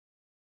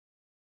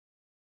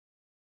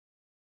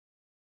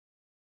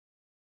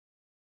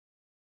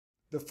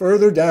The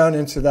further down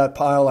into that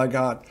pile I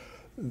got,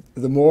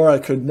 the more I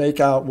could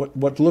make out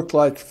what looked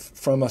like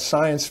from a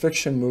science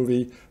fiction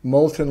movie,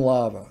 molten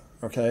lava,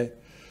 okay?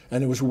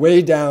 And it was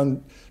way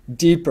down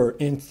deeper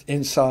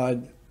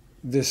inside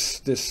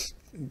this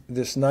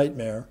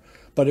nightmare,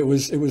 but it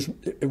was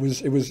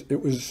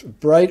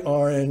bright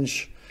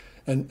orange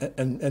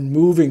and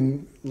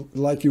moving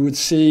like you would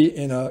see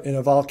in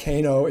a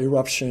volcano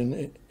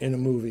eruption in a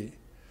movie.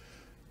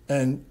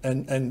 And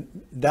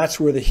that's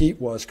where the heat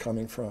was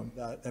coming from.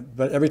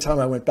 But every time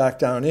I went back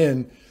down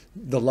in,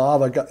 the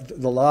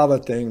lava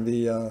thing,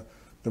 the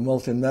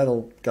molten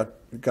metal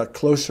got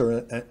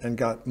closer and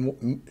got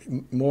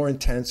more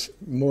intense,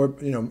 more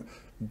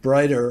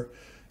brighter,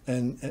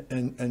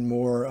 and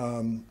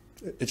more.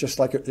 It's just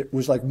like it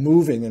was like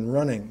moving and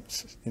running,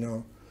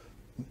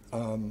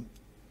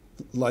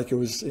 like it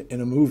was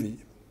in a movie.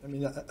 I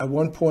mean, at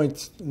one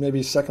point,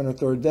 maybe second or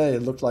third day,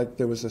 it looked like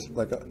there was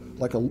like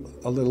a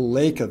little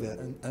lake of it,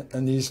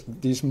 and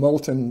these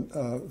molten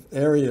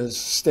areas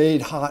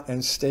stayed hot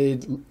and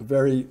stayed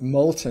very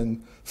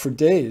molten for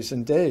days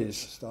and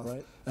days.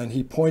 Right? And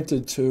he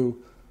pointed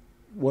to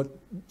what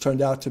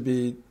turned out to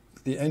be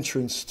the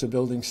entrance to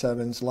Building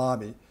 7's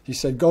lobby. He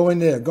said, "Go in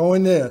there,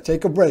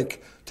 take a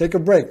break,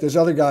 There's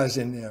other guys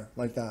in there,"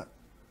 like that.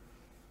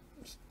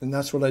 And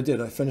that's what I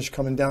did. I finished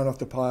coming down off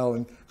the pile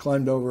and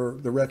climbed over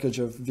the wreckage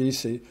of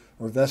Vesey,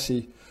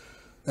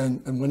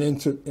 and went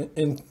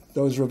in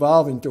those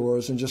revolving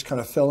doors and just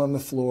kind of fell on the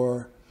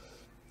floor.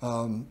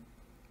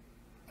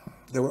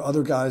 There were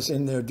other guys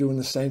in there doing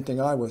the same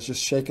thing I was,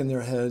 just shaking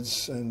their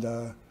heads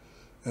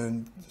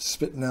and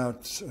spitting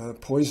out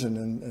poison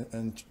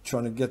and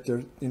trying to get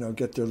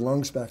their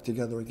lungs back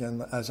together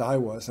again, as I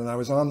was. And I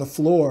was on the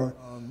floor.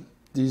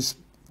 These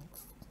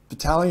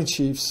battalion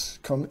chiefs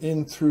come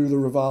in through the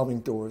revolving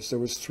doors. There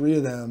was 3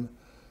 of them.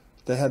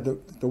 They had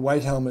the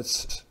white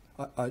helmets.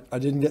 I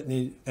didn't get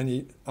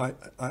any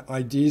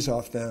IDs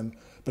off them.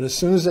 But as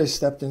soon as they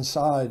stepped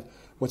inside,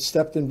 what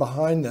stepped in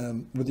behind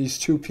them were these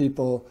 2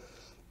 people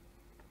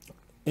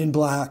in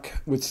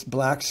black with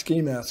black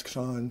ski masks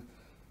on,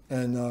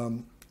 and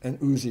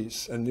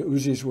Uzis. And the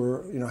Uzis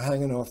were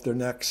hanging off their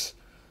necks.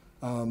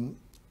 And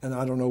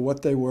I don't know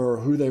what they were or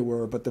who they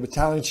were, but the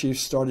battalion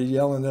chiefs started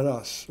yelling at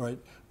us, right?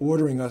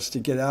 Ordering us to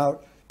get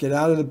out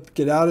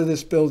of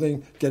this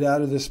building, get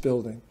out of this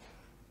building.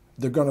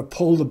 They're going to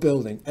pull the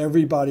building.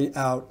 Everybody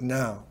out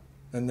now.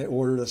 And they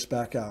ordered us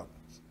back out.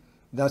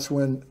 That's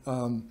when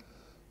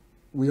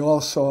we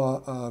all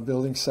saw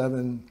Building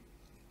 7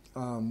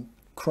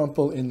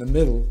 crumple in the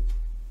middle,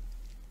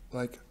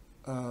 like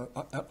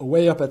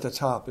way up at the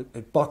top.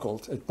 It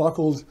buckled. It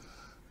buckled,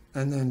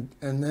 and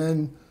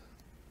then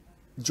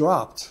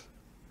dropped.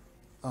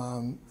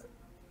 And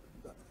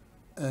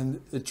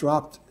it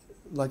dropped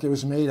like it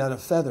was made out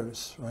of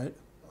feathers, right?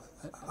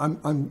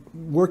 I'm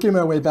working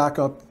my way back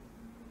up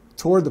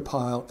toward the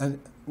pile, and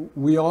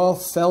we all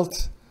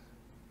felt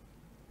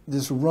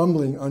this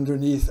rumbling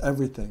underneath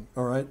everything.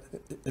 All right,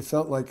 it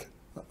felt like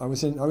I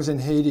was in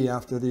Haiti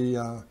after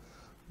the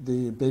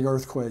big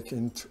earthquake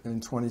in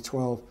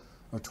 2012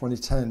 or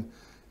 2010,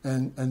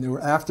 and there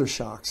were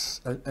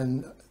aftershocks,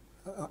 and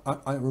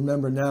I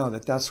remember now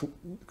that's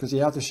because the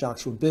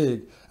aftershocks were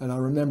big, and I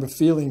remember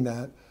feeling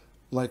that.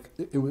 Like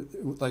it was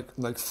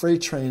like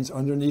freight trains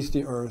underneath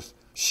the earth,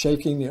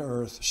 shaking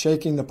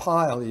the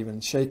pile,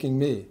 even shaking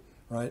me,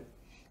 right?